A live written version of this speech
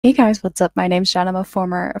Hey guys, what's up? My name's Jen. I'm a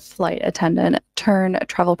former flight attendant turned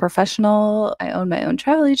travel professional. I own my own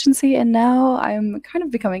travel agency and now I'm kind of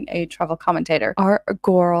becoming a travel commentator. Our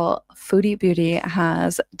girl, Foodie Beauty,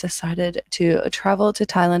 has decided to travel to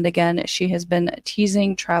Thailand again. She has been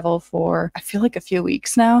teasing travel for, I feel like, a few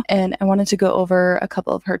weeks now, and I wanted to go over a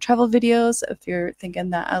couple of her travel videos. If you're thinking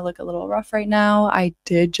that I look a little rough right now, I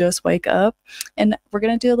did just wake up, and we're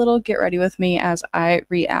gonna do a little get ready with me as I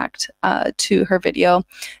react to her video.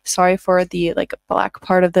 Sorry for the black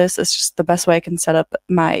part of this. It's just the best way I can set up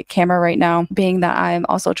my camera right now, being that I'm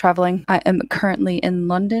also traveling. I am currently in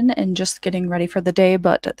London and just getting ready for the day,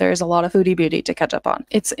 but there's a lot of Foodie Beauty to catch up on.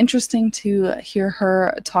 It's interesting to hear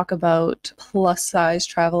her talk about plus size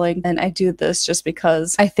traveling, and I do this just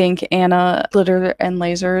because I think Anna Glitter and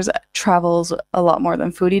Lasers travels a lot more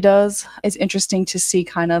than Foodie does. It's interesting to see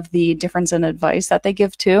kind of the difference in advice that they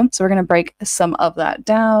give too. So we're going to break some of that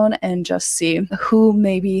down and just see who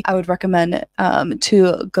maybe I would recommend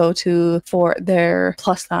to go to for their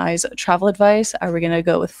plus size travel advice. Are we going to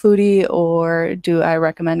go with Foodie, or do I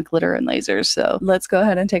recommend Glitter and Lasers? So let's go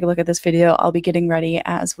ahead and take a look at this video. I'll be getting ready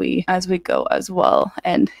as we go as well.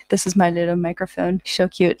 And this is my little microphone. So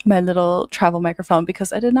cute. My little travel microphone,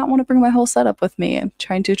 because I did not want to bring my whole setup with me. I'm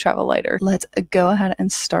trying to travel lighter. Let's go ahead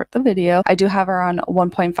and start the video. I do have her on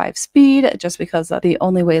 1.5 speed just because that's the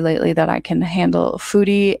only way lately that I can handle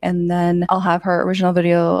Foodie, and then I'll have her original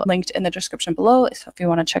video linked in the description below, so if you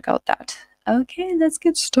want to check out that. Okay, let's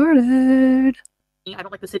get started. I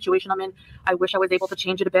don't like the situation I'm in. I wish I was able to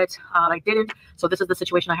change it a bit. I didn't. So this is the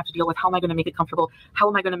situation I have to deal with. How am I going to make it comfortable? How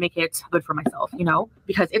am I going to make it good for myself? You know,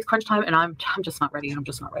 because it's crunch time and I'm just not ready. I'm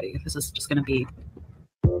just not ready. This is just going to be.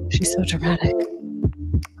 She's so dramatic.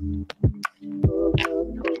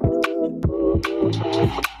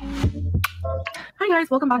 Hi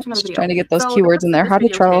guys, welcome back to another video. Trying to get those keywords in there. How to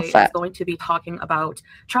travel fat. Is going to be talking about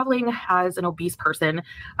traveling as an obese person,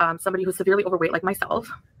 somebody who's severely overweight like myself,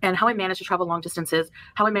 and how I managed to travel long distances,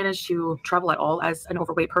 how I managed to travel at all as an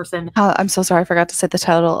overweight person. I'm so sorry, I forgot to say the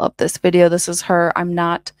title of this video. This is her I'm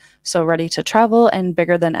Not So Ready to Travel and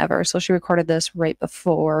Bigger Than Ever. So she recorded this right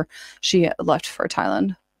before she left for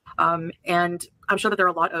Thailand. And I'm sure that there are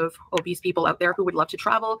a lot of obese people out there who would love to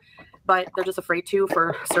travel, but they're just afraid to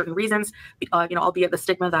for certain reasons, you know, albeit the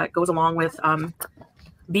stigma that goes along with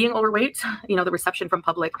being overweight, you know, the reception from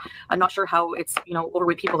public. I'm not sure how it's, you know,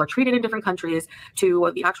 overweight people are treated in different countries,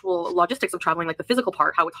 to the actual logistics of traveling, like the physical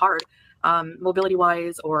part, how it's hard, mobility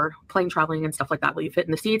wise, or plane traveling and stuff like that, where you fit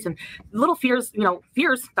in the seats, and little fears, you know,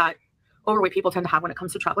 fears that overweight people tend to have when it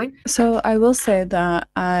comes to traveling. So I will say that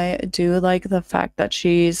I do like the fact that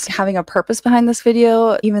she's having a purpose behind this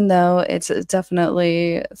video, even though it's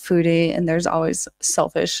definitely foodie and there's always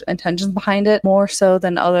selfish intentions behind it, more so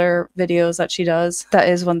than other videos that she does. That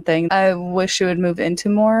is one thing I wish she would move into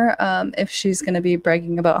more. If she's going to be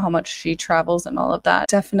bragging about how much she travels and all of that,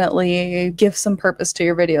 definitely give some purpose to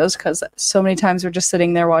your videos, because so many times we're just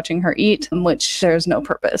sitting there watching her eat, in which there's no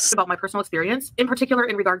purpose. About my personal experience, in particular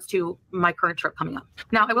in regards to my current trip coming up.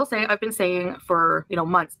 Now, I will say I've been saying for, you know,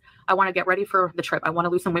 months, I want to get ready for the trip. I want to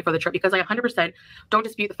lose some weight for the trip, because I 100% don't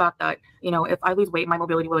dispute the fact that, you know, if I lose weight, my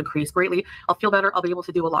mobility will increase greatly. I'll feel better. I'll be able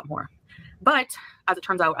to do a lot more. But as it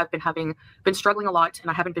turns out, I've been struggling a lot,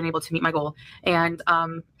 and I haven't been able to meet my goal. And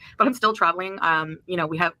but I'm still traveling. You know,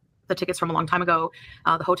 we have the tickets from a long time ago,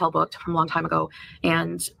 the hotel booked from a long time ago,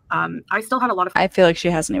 and I still had a lot of. I feel like she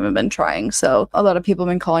hasn't even been trying. So a lot of people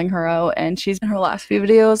have been calling her out, and she's in her last few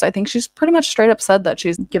videos, I think she's pretty much straight up said that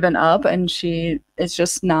she's given up and she is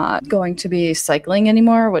just not going to be cycling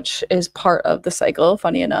anymore, which is part of the cycle,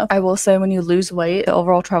 funny enough. I will say, when you lose weight, the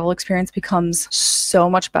overall travel experience becomes so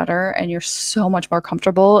much better and you're so much more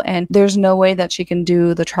comfortable, and there's no way that she can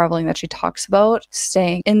do the traveling that she talks about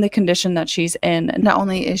staying in the condition that she's in. Not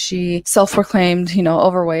only is she self-proclaimed, you know,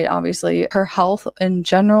 overweight, obviously her health in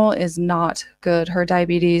general is not good. Her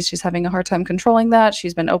diabetes, she's having a hard time controlling that.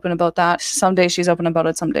 She's been open about that. Some days she's open about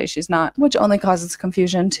it, some days she's not, which only causes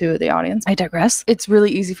confusion to the audience. I digress. It's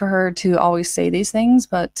really easy for her to always say these things,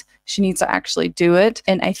 but she needs to actually do it.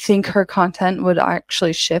 And I think her content would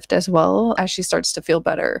actually shift as well as she starts to feel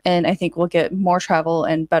better. And I think we'll get more travel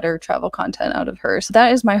and better travel content out of her. So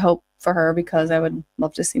that is my hope for her, because I would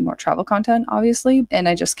love to see more travel content, obviously, and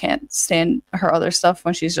I just can't stand her other stuff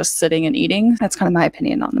when she's just sitting and eating. That's kind of my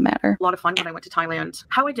opinion on the matter. A lot of fun when I went to Thailand.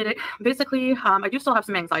 How I did it, basically, I do still have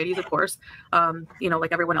some anxieties, of course, you know,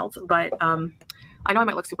 like everyone else, but I know I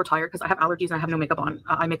might look super tired because I have allergies and I have no makeup on.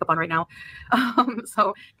 Eye makeup on right now.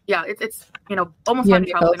 So yeah, it's you know, almost time to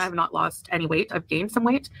travel, and I have not lost any weight. I've gained some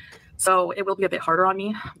weight, so it will be a bit harder on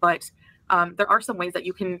me, but there are some ways that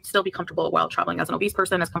you can still be comfortable while traveling as an obese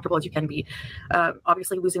person, as comfortable as you can be.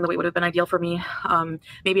 Obviously, losing the weight would have been ideal for me.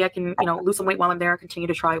 Maybe I can, lose some weight while I'm there, continue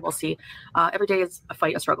to try. We'll see. Every day is a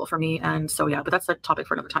fight, a struggle for me. And so, yeah, but that's a topic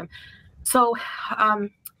for another time. So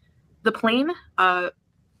the plane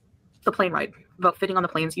ride, about fitting on the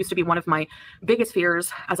planes, used to be one of my biggest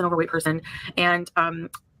fears as an overweight person. And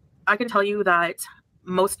I can tell you that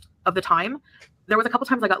most of the time, there was a couple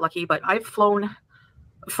times I got lucky, but I've flown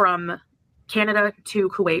from Canada to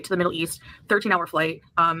Kuwait to the Middle East, 13-hour flight,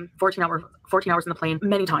 14 hours in the plane,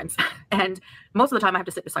 many times. And most of the time I have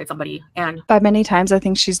to sit beside somebody. And by many times, I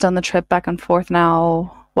think she's done the trip back and forth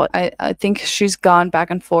now. I think she's gone back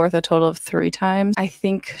and forth a total of 3 times. I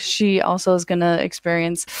think she also is going to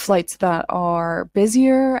experience flights that are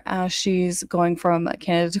busier as she's going from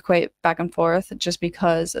Canada to Kuwait back and forth, just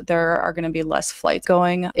because there are going to be less flights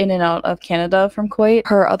going in and out of Canada from Kuwait.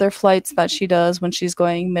 Her other flights that she does when she's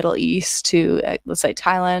going Middle East to, let's say,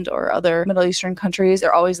 Thailand or other Middle Eastern countries,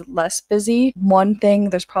 are always less busy. One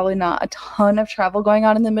thing, there's probably not a ton of travel going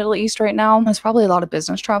on in the Middle East right now. There's probably a lot of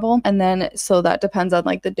business travel. And then, so that depends on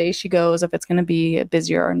like the day she goes, if it's going to be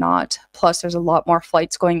busier or not. Plus, there's a lot more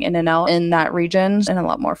flights going in and out in that region and a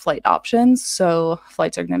lot more flight options. So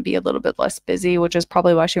flights are going to be a little bit less busy, which is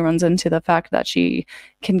probably why she runs into the fact that she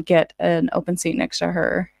can get an open seat next to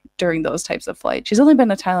her during those types of flights. She's only been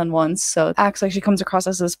to Thailand once, so it acts like she comes across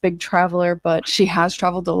as this big traveler, but she has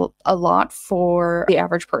traveled a lot for the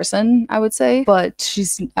average person, I would say. But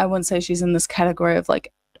I wouldn't say she's in this category of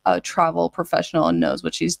like a travel professional and knows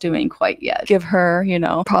what she's doing quite yet. Give her,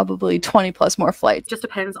 probably 20 plus more flights. It just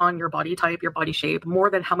depends on your body type, your body shape, more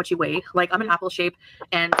than how much you weigh. Like, I'm an apple shape,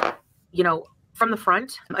 and from the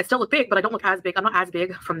front, I still look big, but I don't look as big. I'm not as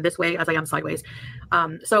big from this way as I am sideways.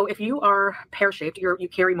 So if you are pear-shaped, you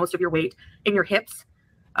carry most of your weight in your hips,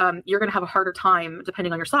 you're going to have a harder time,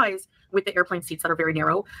 depending on your size, with the airplane seats that are very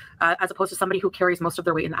narrow, as opposed to somebody who carries most of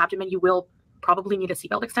their weight in the abdomen. You will probably need a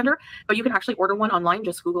seatbelt extender, but you can actually order one online.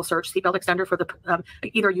 Just Google search seatbelt extender for the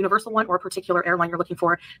either a universal one or a particular airline you're looking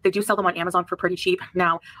for. They do sell them on Amazon for pretty cheap.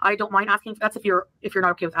 Now, I don't mind asking. That's if you're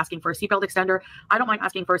not okay with asking for a seatbelt extender. I don't mind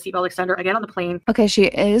asking for a seatbelt extender. Again, on the plane. Okay, she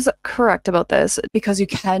is correct about this, because you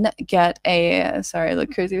can get sorry, I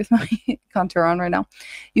look crazy with my contour on right now.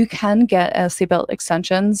 You can get seatbelt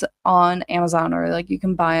extensions on Amazon, or like you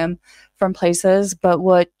can buy them from places, but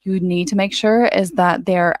what you need to make sure is that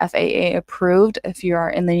they're FAA approved if you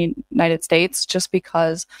are in the United States, just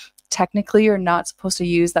because technically you're not supposed to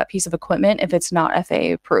use that piece of equipment if it's not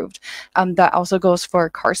FAA approved. That also goes for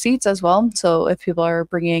car seats as well. So if people are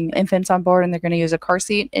bringing infants on board and they're going to use a car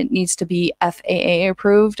seat, it needs to be FAA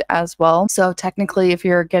approved as well. So technically, if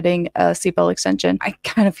you're getting a seatbelt extension, I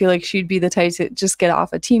kind of feel like she'd be the type to just get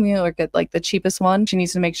off a Temu or get like the cheapest one. She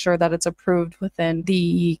needs to make sure that it's approved within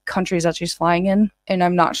the countries that she's flying in. And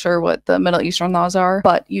I'm not sure what the Middle Eastern laws are,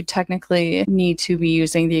 but you technically need to be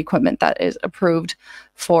using the equipment that is approved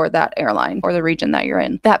for that airline or the region that you're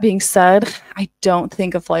in. That being said, I don't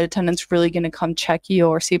think a flight attendant's really going to come check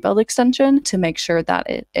your seatbelt extension to make sure that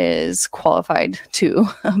it is qualified to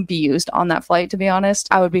be used on that flight, to be honest.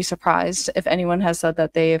 I would be surprised if anyone has said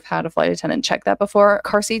that they've had a flight attendant check that before.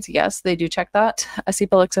 Car seats, yes, they do check that. A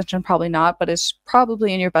seatbelt extension, probably not, but it's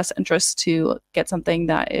probably in your best interest to get something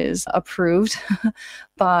that is approved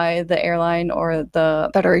by the airline or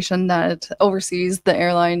the federation that oversees the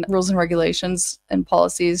airline rules and regulations and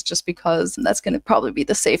policies, just because that's going to probably be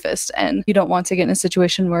the safest. And you don't want to get in a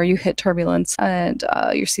situation where you hit turbulence and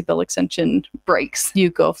your seatbelt extension breaks. You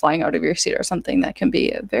go flying out of your seat or something. That can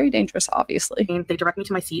be very dangerous, obviously. They direct me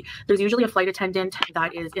to my seat. There's usually a flight attendant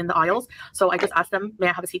that is in the aisles. So I just ask them, may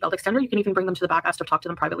I have a seatbelt extender? You can even bring them to the back, ask or talk to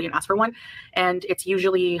them privately and ask for one. And it's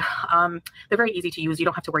usually, they're very easy to use. You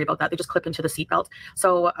don't have to worry about that. They just clip into the seatbelt.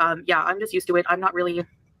 So yeah, I'm just used to it. I'm not really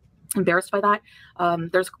embarrassed by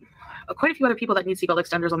that. There's quite a few other people that need seatbelt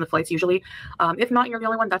extenders on the flights usually. If not, you're the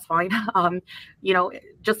only one, that's fine. You'll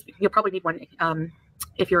probably need one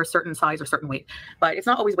if you're a certain size or certain weight, but it's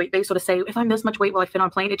not always weight based. So to say, if I'm this much weight, will I fit on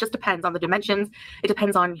a plane? It just depends on the dimensions. It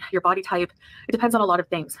depends on your body type. It depends on a lot of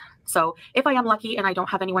things. So if I am lucky and I don't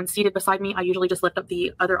have anyone seated beside me, I usually just lift up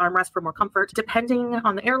the other armrest for more comfort. Depending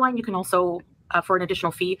on the airline, you can also for an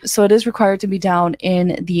additional fee. So it is required to be down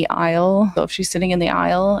in the aisle. So if she's sitting in the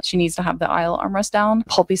aisle, she needs to have the aisle armrest down.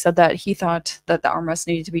 Pulpy said that he thought that the armrest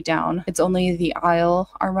needed to be down. It's only the aisle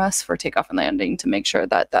armrest for takeoff and landing to make sure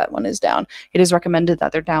that that one is down. It is recommended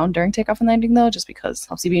that they're down during takeoff and landing though, just because it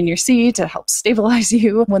helps you be in your seat. It helps stabilize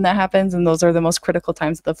you when that happens. And those are the most critical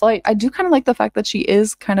times of the flight. I do kind of like the fact that she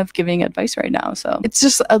is kind of giving advice right now. So it's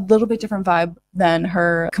just a little bit different vibe than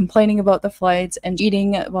her complaining about the flights and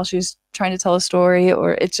eating while she's trying to tell a story,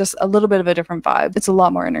 or it's just a little bit of a different vibe. It's a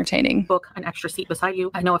lot more entertaining. Book an extra seat beside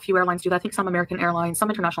you. I know a few airlines do that. I think some American airlines, some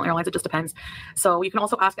international airlines, it just depends. So you can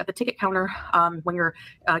also ask at the ticket counter when you're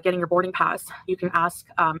getting your boarding pass, you can ask,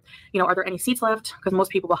 you know, are there any seats left? Because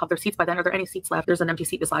most people will have their seats by then. Are there any seats left? There's an empty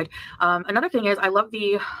seat beside. Another thing is I love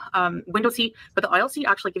the window seat, but the aisle seat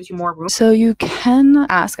actually gives you more room. So you can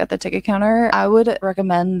ask at the ticket counter. I would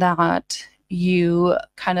recommend that you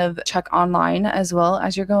kind of check online as well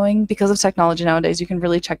as you're going. Because of technology nowadays, you can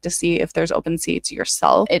really check to see if there's open seats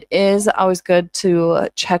yourself. It is always good to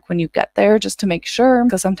check when you get there just to make sure,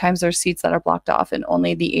 because sometimes there's seats that are blocked off and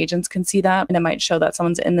only the agents can see that, and it might show that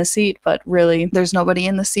someone's in the seat, but really there's nobody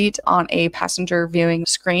in the seat on a passenger viewing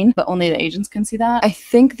screen, but only the agents can see that. I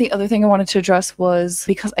think the other thing I wanted to address was,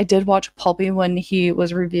 because I did watch Pulpy when he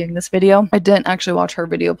was reviewing this video. I didn't actually watch her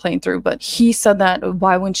video playing through, but he said that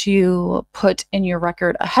why wouldn't you put in your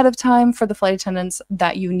record ahead of time for the flight attendants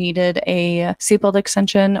that you needed a seatbelt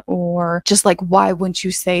extension, or just like, why wouldn't you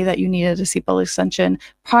say that you needed a seatbelt extension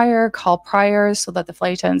prior, call prior, so that the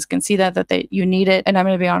flight attendants can see that you need it. And I'm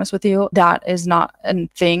going to be honest with you, that is not a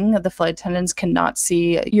thing. The flight attendants cannot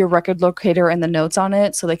see your record locator and the notes on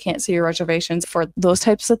it, so they can't see your reservations for those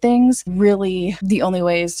types of things. Really, the only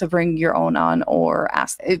way is to bring your own on or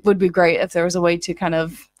ask. It would be great if there was a way to kind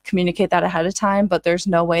of communicate that ahead of time, but there's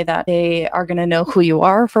no way that they are going to know who you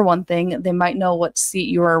are. For one thing, they might know what seat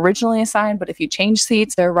you were originally assigned, but if you change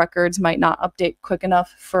seats, their records might not update quick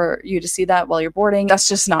enough for you to see that while you're boarding. That's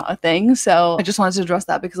just not a thing. So I just wanted to address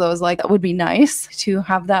that, because I was like, that would be nice to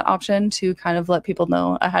have that option to kind of let people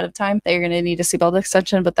know ahead of time that you're going to need a seatbelt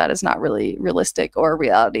extension, but that is not really realistic or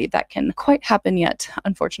reality that can quite happen yet.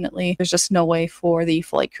 Unfortunately, there's just no way for the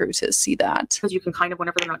flight crew to see that. Because you can kind of,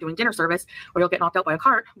 whenever they're not doing dinner service, or you'll get knocked out by a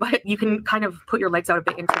cart, but you can kind of put your legs out a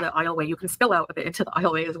bit into the aisleway. You can spill out a bit into the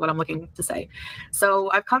aisleway is what I'm looking to say. So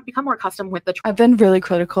I've become more accustomed with I've been really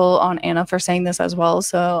critical on Anna for saying this as well.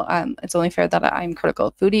 So it's only fair that I'm critical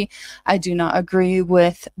of Foodie. I do not agree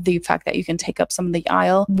with the fact that you can take up some of the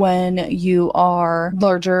aisle when you are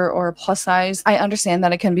larger or plus size. I understand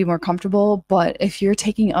that it can be more comfortable, but if you're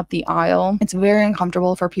taking up the aisle, it's very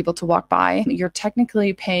uncomfortable for people to walk by. You're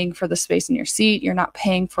technically paying for the space in your seat. You're not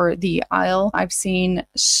paying for the aisle. I've seen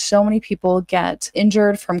so many people get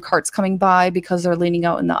injured from carts coming by because they're leaning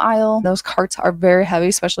out in the aisle. Those carts are very heavy,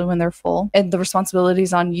 especially when they're full. And the responsibility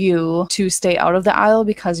is on you to stay out of the aisle,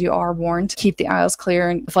 because you are warned to keep the aisles clear,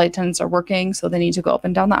 and the flight attendants are working, so they need to go up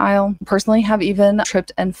and down the aisle. Personally, have even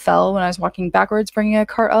tripped and fell when I was walking backwards bringing a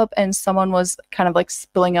cart up, and someone was kind of like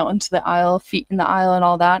spilling out into the aisle, feet in the aisle and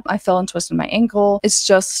all that. I fell and twisted my ankle. It's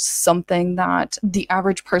just something that the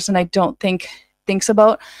average person, I don't think, thinks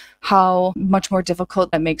about how much more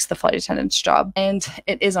difficult that makes the flight attendant's job. And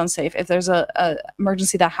it is unsafe. If there's a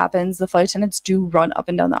emergency that happens, the flight attendants do run up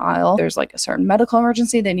and down the aisle. There's like a certain medical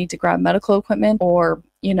emergency, they need to grab medical equipment, or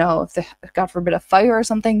you know, if they, God forbid, a fire or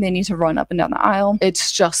something, they need to run up and down the aisle.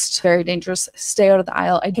 It's just very dangerous. Stay out of the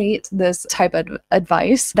aisle. I hate this type of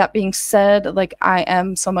advice. That being said, like, I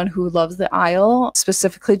am someone who loves the aisle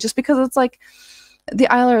specifically just because it's like the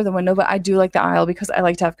aisle or the window, but I do like the aisle because I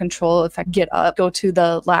like to have control. If I get up, go to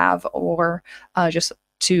the lav, or just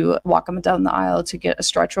to walk them down the aisle to get a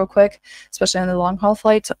stretch real quick, especially on the long haul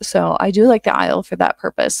flights. So I do like the aisle for that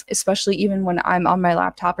purpose, especially even when I'm on my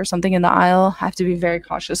laptop or something in the aisle. I have to be very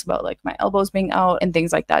cautious about like my elbows being out and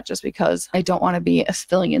things like that, just because I don't want to be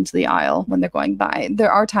spilling into the aisle when they're going by.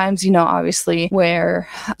 There are times, you know, obviously where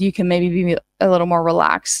you can maybe be a little more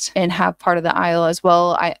relaxed and have part of the aisle as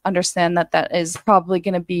well. I understand that that is probably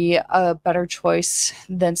going to be a better choice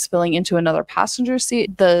than spilling into another passenger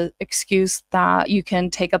seat. The excuse that you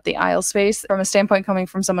can take up the aisle space, from a standpoint coming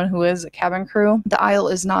from someone who is a cabin crew, the aisle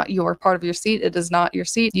is not your part of your seat. It is not your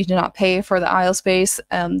seat. You do not pay for the aisle space.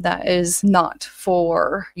 That is not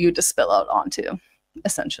for you to spill out onto.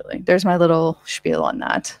 Essentially, there's my little spiel on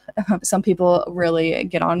that. Some people really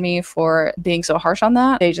get on me for being so harsh on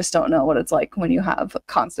that. They just don't know what it's like when you have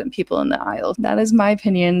constant people in the aisle. That is my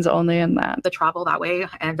opinions only on that. The travel that way,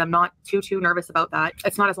 and I'm not too nervous about that.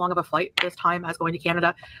 It's not as long of a flight this time as going to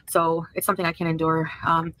Canada, so it's something I can endure.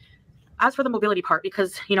 As for the mobility part,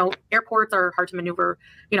 because, you know, airports are hard to maneuver,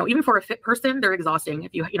 you know, even for a fit person, they're exhausting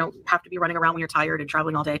if you know, have to be running around when you're tired and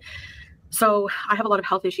traveling all day. So I have a lot of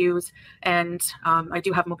health issues, and I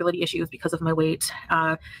do have mobility issues because of my weight.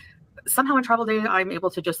 Somehow in travel day, I'm able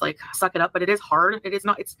to just like suck it up, but it is hard.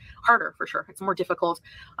 It's harder for sure. It's more difficult.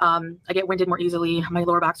 I get winded more easily. My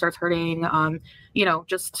lower back starts hurting, you know,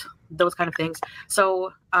 just those kind of things.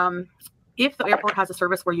 So, if the airport has a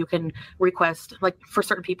service where you can request, like for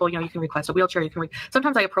certain people, you can request a wheelchair,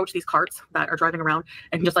 sometimes I approach these carts that are driving around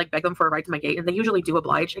and just like beg them for a ride to my gate, and they usually do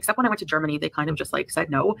oblige, except when I went to Germany, they kind of just like said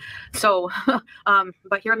no. So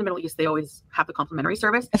but here in the Middle East, they always have the complimentary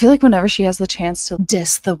service. I feel like whenever she has the chance to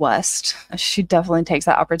diss the West, she definitely takes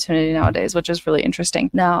that opportunity nowadays, which is really interesting.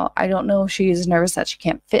 Now, I don't know if she's nervous that she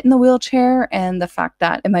can't fit in the wheelchair and the fact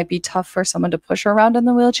that it might be tough for someone to push her around in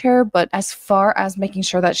the wheelchair, but as far as making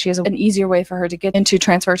sure that she has an easier way for her to get into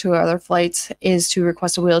transfer to other flights is to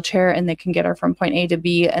request a wheelchair, and they can get her from point A to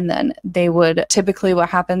B, and then they would typically, what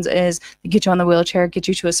happens is they get you on the wheelchair, get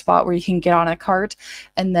you to a spot where you can get on a cart,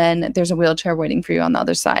 and then there's a wheelchair waiting for you on the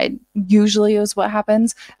other side. Usually is what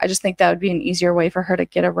happens. I just think that would be an easier way for her to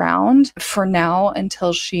get around for now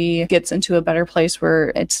until she gets into a better place where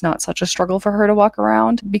it's not such a struggle for her to walk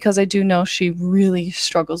around, because I do know she really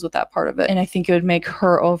struggles with that part of it, and I think it would make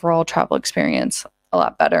her overall travel experience a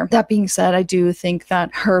lot better. That being said, I do think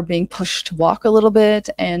that her being pushed to walk a little bit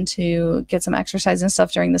and to get some exercise and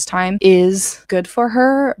stuff during this time is good for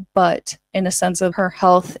her, but in a sense of her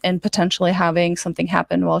health and potentially having something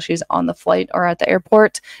happen while she's on the flight or at the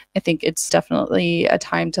airport, I think it's definitely a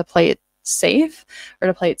time to play it safe, or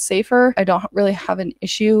to play it safer. I don't really have an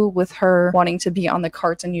issue with her wanting to be on the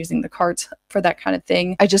carts and using the carts for that kind of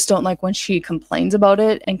thing. I just don't like when she complains about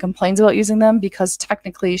it and complains about using them, because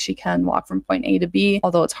technically she can walk from point A to B,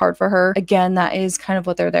 although it's hard for her. Again, that is kind of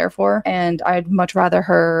what they're there for, and I'd much rather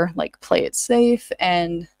her like play it safe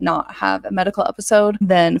and not have a medical episode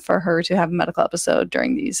than for her to have a medical episode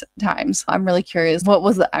during these times. I'm really curious, what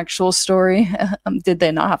was the actual story? Did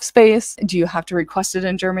they not have space? Do you have to request it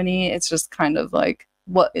in Germany? It's just kind of like,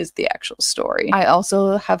 what is the actual story? I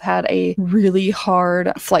also have had a really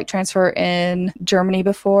hard flight transfer in Germany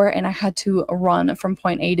before, and I had to run from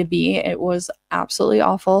point A to B. It was absolutely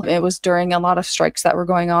awful. It was during a lot of strikes that were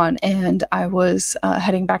going on, and I was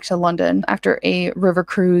heading back to London after a river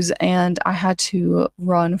cruise, and I had to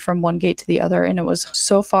run from one gate to the other, and it was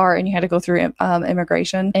so far, and you had to go through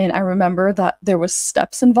immigration. And I remember that there was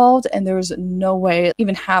steps involved, and there was no way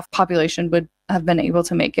even half population would have been able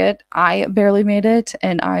to make it. I barely made it,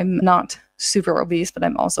 and I'm not super obese, but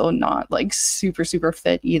I'm also not like super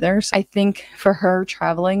fit either. So I think for her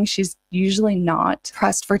traveling, she's usually not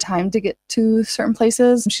pressed for time to get to certain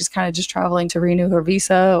places. She's kind of just traveling to renew her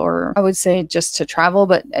visa, or I would say just to travel,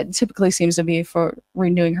 but it typically seems to be for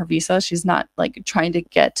renewing her visa. She's not like trying to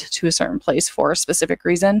get to a certain place for a specific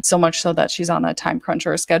reason, so much so that she's on a time crunch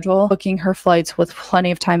or a schedule. Booking her flights with plenty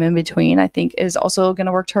of time in between, I think, is also going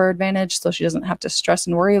to work to her advantage, so she doesn't have to stress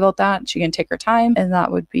and worry about that. She can take her time, and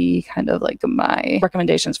that would be kind of like my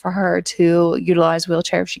recommendations for her: to utilize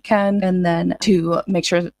wheelchair if she can, and then to make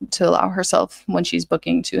sure to allow herself when she's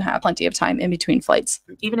booking to have plenty of time in between flights.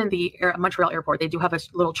 Even in the Montreal airport, they do have a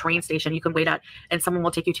little train station you can wait at, and someone will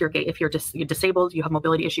take you to your gate. If you're disabled, you have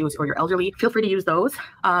mobility issues, or you're elderly, feel free to use those.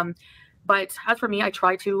 But as for me, I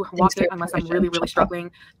try to walk it unless I'm really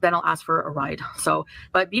struggling. Then I'll ask for a ride. So,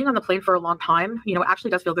 but being on the plane for a long time, it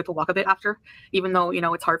actually does feel good to walk a bit after, even though,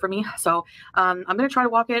 it's hard for me. So I'm going to try to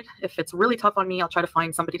walk it. If it's really tough on me, I'll try to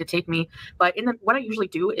find somebody to take me. But what I usually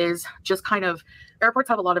do is just kind of, airports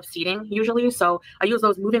have a lot of seating usually. So I use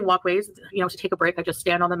those moving walkways, to take a break. I just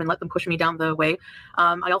stand on them and let them push me down the way.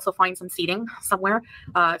 I also find some seating somewhere.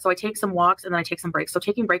 So I take some walks and then I take some breaks. So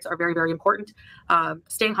taking breaks are very, very important.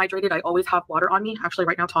 Staying hydrated. I always have water on me. Actually,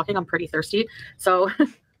 right now talking, I'm pretty thirsty. So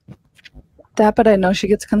that, but I know she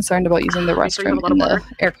gets concerned about using the restroom in the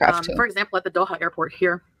aircraft too. For example, at the Doha airport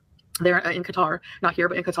here, they're in Qatar, not here,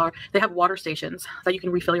 but in Qatar, they have water stations that you can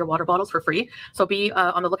refill your water bottles for free. So be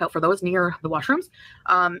on the lookout for those near the washrooms.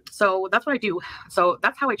 So that's what I do. So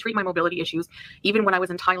that's how I treat my mobility issues. Even when I was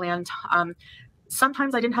in Thailand,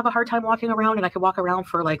 sometimes I didn't have a hard time walking around, and I could walk around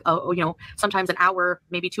for like, sometimes an hour,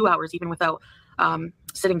 maybe 2 hours, even without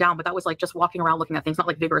sitting down. But that was like just walking around looking at things, not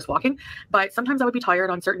like vigorous walking. But sometimes I would be tired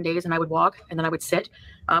on certain days, and I would walk, and then I would sit,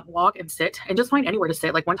 walk and sit, and just find anywhere to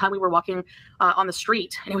sit. Like one time we were walking on the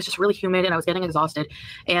street, and it was just really humid, and I was getting exhausted.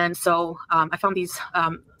 And so I found these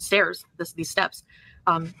stairs, these steps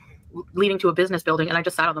leading to a business building, and I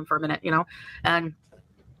just sat on them for a minute, and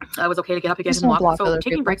I was okay to get up again and walk. So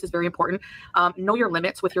taking breaks is very important. Know your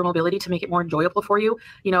limits with your mobility to make it more enjoyable for you.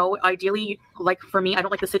 Ideally, like for me, I don't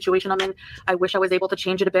like the situation I'm in. I wish I was able to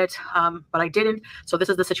change it a bit, but I didn't. So this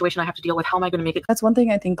is the situation I have to deal with. How am I going to make it? That's one thing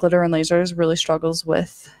I think Glitter and Lasers really struggles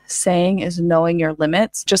with saying, is knowing your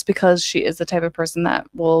limits, just because she is the type of person that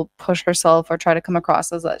will push herself or try to come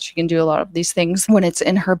across as that she can do a lot of these things when it's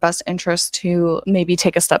in her best interest to maybe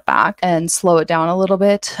take a step back and slow it down a little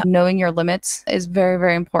bit. Knowing your limits is very,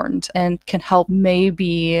 very important important and can help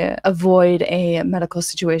maybe avoid a medical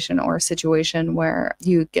situation or a situation where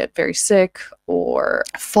you get very sick or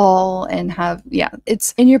fall and have,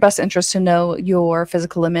 it's in your best interest to know your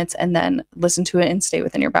physical limits and then listen to it and stay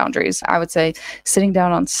within your boundaries. I would say sitting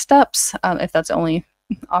down on steps, if that's the only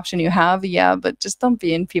option you have, but just don't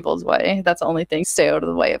be in people's way. That's the only thing. Stay out of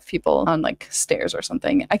the way of people on like stairs or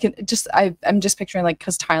something. I'm just picturing, like,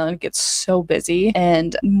 because Thailand gets so busy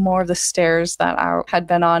and more of the stairs that I had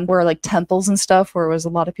been on were like temples and stuff where it was a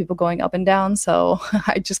lot of people going up and down. So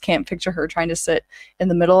I just can't picture her trying to sit in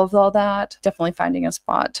the middle of all that. Definitely finding a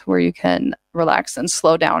spot where you can relax and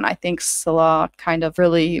slow down. I think Salah kind of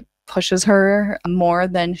really pushes her more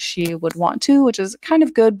than she would want to, which is kind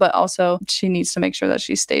of good, but also she needs to make sure that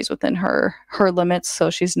she stays within her limits so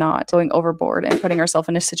she's not going overboard and putting herself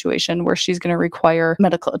in a situation where she's going to require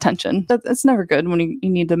medical attention. That's never good when you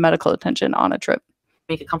need the medical attention on a trip.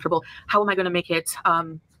 Make it comfortable. How am I going to make it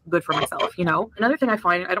good for myself? Another thing I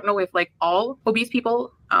find, I don't know if like all obese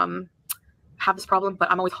people have this problem,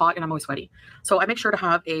 but I'm always hot and I'm always sweaty. So I make sure to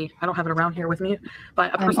have I don't have it around here with me,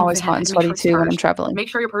 but I'm always hot and sweaty too when I'm traveling. Make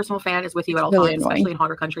sure your personal fan is with you at all times, especially in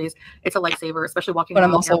hotter countries. It's a lifesaver, especially walking around. But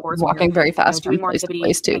I'm also walking very fast from place to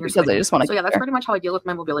place too, because I just want to. So that's pretty much how I deal with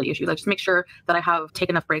my mobility issues. I just make sure that I have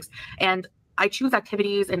taken enough breaks, and I choose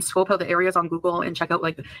activities and scope out the areas on Google and check out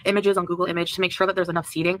like images on Google Image to make sure that there's enough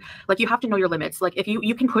seating. Like, you have to know your limits. Like, if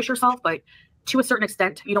you can push yourself, but to a certain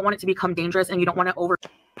extent, you don't want it to become dangerous and you don't want to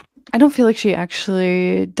I don't feel like she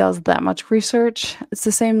actually does that much research. It's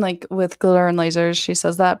the same like with glitter and lasers. She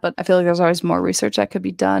says that, but I feel like there's always more research that could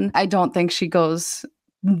be done. I don't think she goes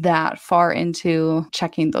that far into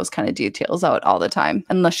checking those kind of details out all the time,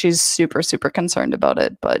 unless she's super, super concerned about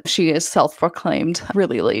it. But she is self-proclaimed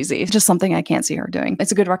really lazy. Just something I can't see her doing.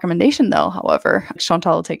 It's a good recommendation though, however.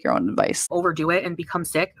 Chantal will take your own advice. Overdo it and become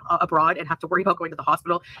sick abroad and have to worry about going to the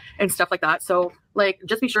hospital and stuff like that. So like,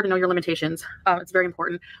 just be sure to know your limitations. It's very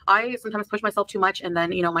important. I sometimes push myself too much and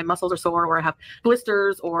then, my muscles are sore or I have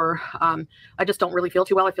blisters or I just don't really feel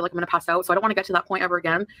too well. I feel like I'm going to pass out. So I don't want to get to that point ever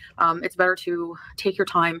again. It's better to take your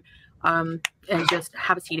time and just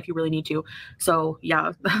have a seat if you really need to. So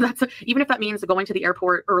that's even if that means going to the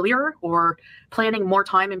airport earlier or planning more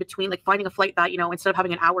time in between, like finding a flight that, instead of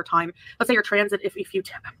having an hour time, let's say your transit,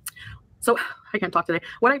 so I can't talk today.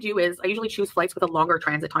 What I do is I usually choose flights with a longer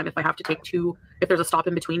transit time if I have to take if there's a stop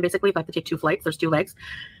in between, basically, if I have to take 2 flights, there's 2 legs,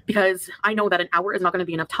 because I know that an hour is not going to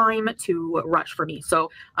be enough time to rush for me.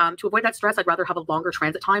 So to avoid that stress, I'd rather have a longer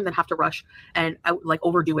transit time than have to rush and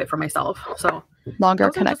overdo it for myself. So longer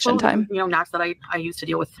connection time. Knacks that I use to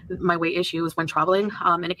deal with my weight issues when traveling.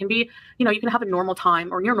 And it can be, you can have a normal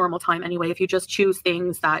time or near normal time anyway, if you just choose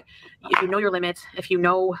things that, if you know your limits, if you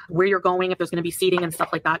know where you're going, if there's going to be seating and stuff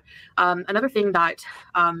like that. Another thing that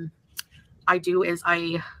I do is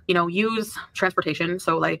I, use transportation.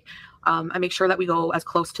 So I make sure that we go as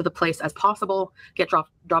close to the place as possible, get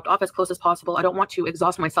dropped off as close as possible. I don't want to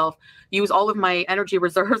exhaust myself, use all of my energy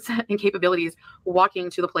reserves and capabilities walking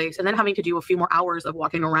to the place and then having to do a few more hours of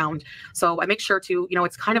walking around. So I make sure to,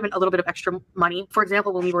 it's kind of a little bit of extra money. For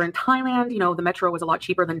example, when we were in Thailand, the metro was a lot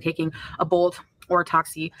cheaper than taking a Bolt or a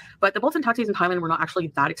taxi, but the Bolts and taxis in Thailand were not actually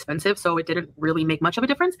that expensive. So it didn't really make much of a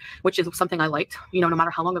difference, which is something I liked. No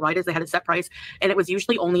matter how long the ride is, they had a set price and it was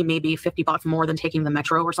usually only maybe 50 baht more than taking the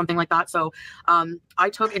metro or something like that. So in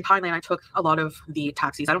Thailand, I took a lot of the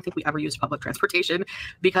taxis. I don't think we ever used public transportation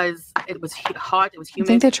because it was hot, it was humid.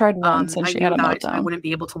 I think they tried once and she had a meltdown. I wouldn't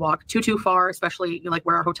be able to walk too far, especially like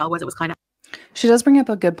where our hotel was. It was kind of. She does bring up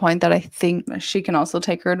a good point that I think she can also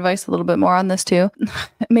take her advice a little bit more on this too.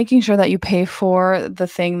 Making sure that you pay for the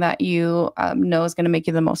thing that you know is going to make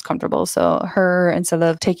you the most comfortable. So her, instead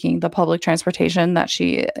of taking the public transportation that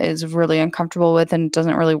she is really uncomfortable with and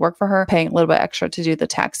doesn't really work for her, paying a little bit extra to do the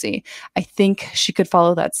taxi. I think she could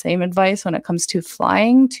follow that same advice when it comes to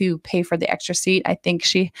flying, to pay for the extra seat. I think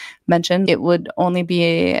she mentioned it would only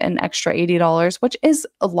be an extra $80, which is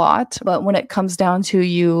a lot. But when it comes down to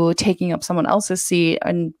you taking up someone else's seat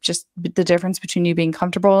and just the difference between you being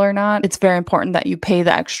comfortable or not, it's very important that you pay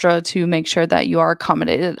the extra to make sure that you are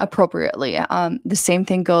accommodated appropriately. The same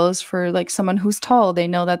thing goes for like someone who's tall. They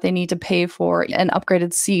know that they need to pay for an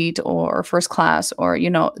upgraded seat or first class or,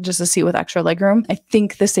 just a seat with extra legroom. I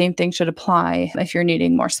think the same thing should apply if you're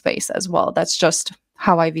needing more space as well. That's just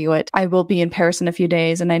how I view it. I will be in Paris in a few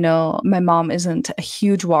days, and I know my mom isn't a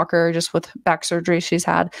huge walker just with back surgery she's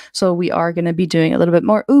had. So we are going to be doing a little bit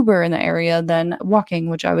more Uber in the area than walking,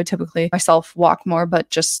 which I would typically myself walk more, but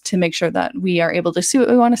just to make sure that we are able to see what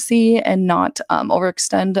we want to see and not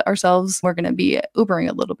overextend ourselves, we're going to be Ubering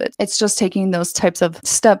a little bit. It's just taking those types of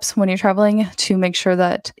steps when you're traveling to make sure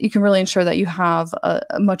that you can really ensure that you have a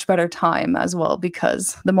much better time as well,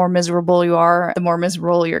 because the more miserable you are, the more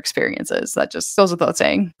miserable your experience is. That just goes without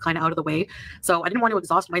saying. Kind of out of the way. So I didn't want to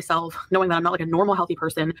exhaust myself knowing that I'm not like a normal healthy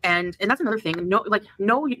person. And that's another thing. Know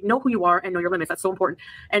who you are and know your limits. That's so important.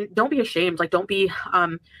 And don't be ashamed. Like, don't be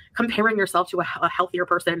comparing yourself to a healthier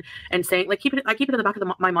person and saying, like, I keep it in the back of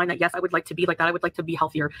my mind that yes, I would like to be like that. I would like to be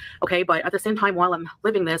healthier. Okay. But at the same time, while I'm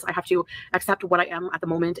living this, I have to accept what I am at the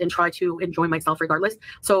moment and try to enjoy myself regardless.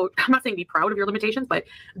 So I'm not saying be proud of your limitations, but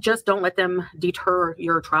just don't let them deter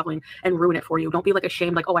your traveling and ruin it for you. Don't be like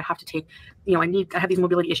ashamed, like, oh, I have to take, I have these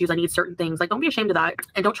mobility issues. I need certain things. Like, don't be ashamed of that.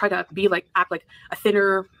 And don't try to be like, act like a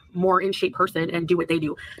thinner, more in shape person and do what they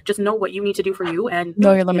do. Just know what you need to do for you and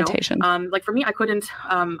know your limitations. Like for me, I couldn't,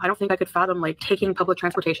 I don't think I could fathom like taking public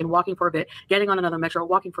transportation, walking for a bit, getting on another metro,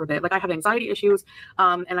 walking for a bit. Like I have anxiety issues,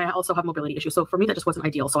 and I also have mobility issues. So for me, that just wasn't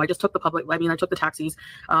ideal. So I just took I took the taxis,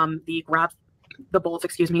 the Grabs, the Bolts,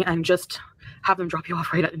 and just have them drop you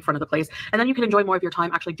off right in front of the place. And then you can enjoy more of your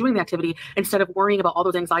time actually doing the activity instead of worrying about all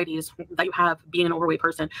those anxieties that you have being an overweight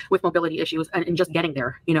person with mobility issues and just getting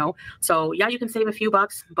there, So yeah, you can save a few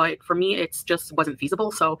bucks, but for me, it's just wasn't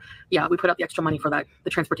feasible. So yeah, we put out the extra money for that. The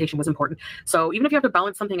transportation was important. So even if you have to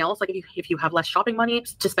balance something else, like if you have less shopping money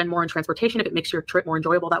to spend more on transportation, if it makes your trip more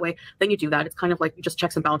enjoyable that way, then you do that. It's kind of like just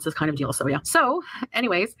checks and balances kind of deal. So yeah. So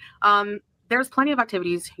anyways, there's plenty of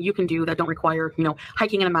activities you can do that don't require,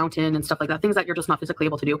 hiking in a mountain and stuff like that, things that you're just not physically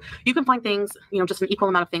able to do. You can find things, just an equal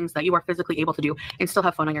amount of things that you are physically able to do and still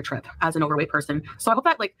have fun on your trip as an overweight person. So I hope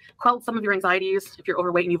that quelled some of your anxieties. If you're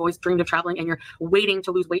overweight and you've always dreamed of traveling and you're waiting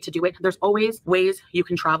to lose weight to do it, there's always ways you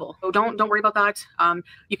can travel. So don't worry about that.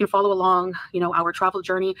 You can follow along, our travel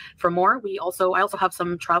journey for more. I also have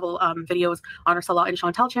some travel videos on our Salah and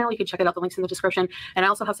Chantal channel. You can check it out. The link's in the description. And I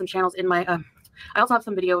also have some channels in my, I also have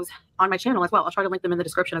some videos on my channel as well. I'll try to link them in the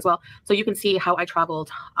description as well. So you can see how I traveled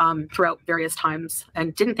throughout various times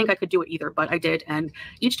and didn't think I could do it either, but I did. And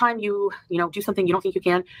each time you do something you don't think you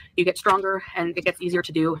can, you get stronger and it gets easier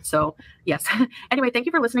to do. So yes. Anyway, thank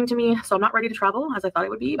you for listening to me. So I'm not ready to travel as I thought it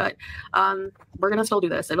would be, but we're going to still do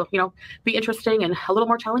this. It'll, be interesting and a little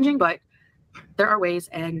more challenging, but there are ways,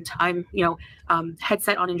 and I'm, head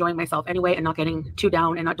set on enjoying myself anyway and not getting too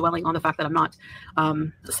down and not dwelling on the fact that I'm not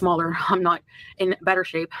smaller, I'm not in better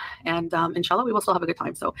shape, and inshallah, we will still have a good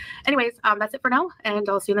time. So anyways, that's it for now, and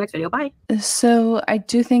I'll see you in the next video. Bye. So I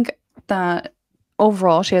do think that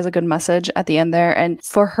overall, she has a good message at the end there. And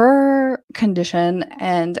for her condition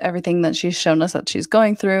and everything that she's shown us that she's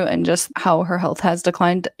going through and just how her health has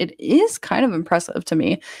declined, it is kind of impressive to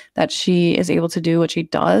me that she is able to do what she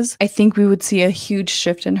does. I think we would see a huge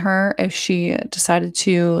shift in her if she decided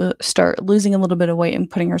to start losing a little bit of weight and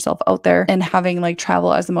putting herself out there, and having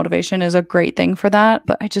travel as the motivation is a great thing for that.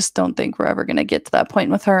 But I just don't think we're ever going to get to that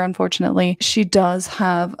point with her, unfortunately. She does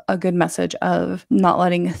have a good message of not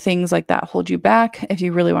letting things like that hold you back. If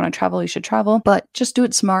you really want to travel, you should travel, but just do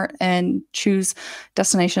it smart and choose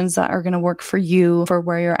destinations that are going to work for you for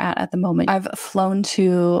where you're at the moment. I've flown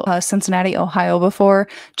to Cincinnati, Ohio before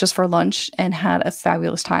just for lunch and had a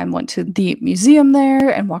fabulous time. Went to the museum there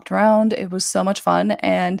and walked around. It was so much fun,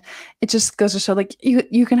 and it just goes to show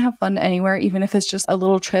you can have fun anywhere, even if it's just a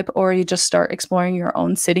little trip or you just start exploring your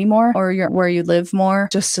own city more or where you live more,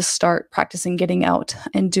 just to start practicing getting out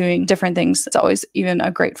and doing different things. It's always even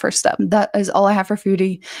a great first step. That is all I have for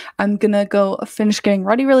Foodie. I'm gonna go finish getting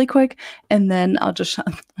ready really quick, and then I'll just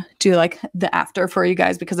do the after for you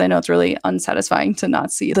guys, because I know it's really unsatisfying to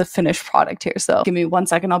not see the finished product here. So give me 1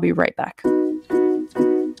 second, I'll be right back.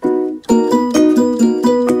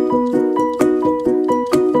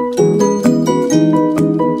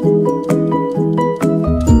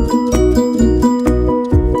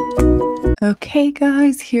 Okay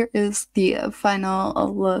guys, here is the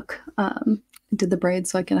final look. Did the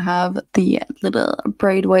braids so I can have the little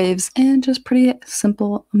braid waves and just pretty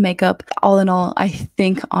simple makeup. All in all, I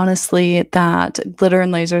think honestly that Glitter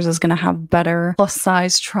and Lasers is going to have better plus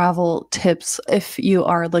size travel tips if you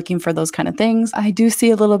are looking for those kind of things. I do see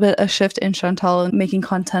a little bit of shift in Chantal making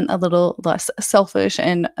content a little less selfish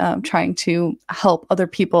and trying to help other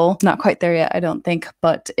people. Not quite there yet, I don't think,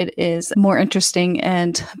 but it is more interesting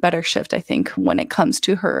and better shift, I think, when it comes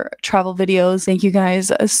to her travel videos. Thank you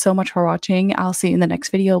guys so much for watching. I'll see you in the next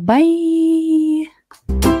video. Bye!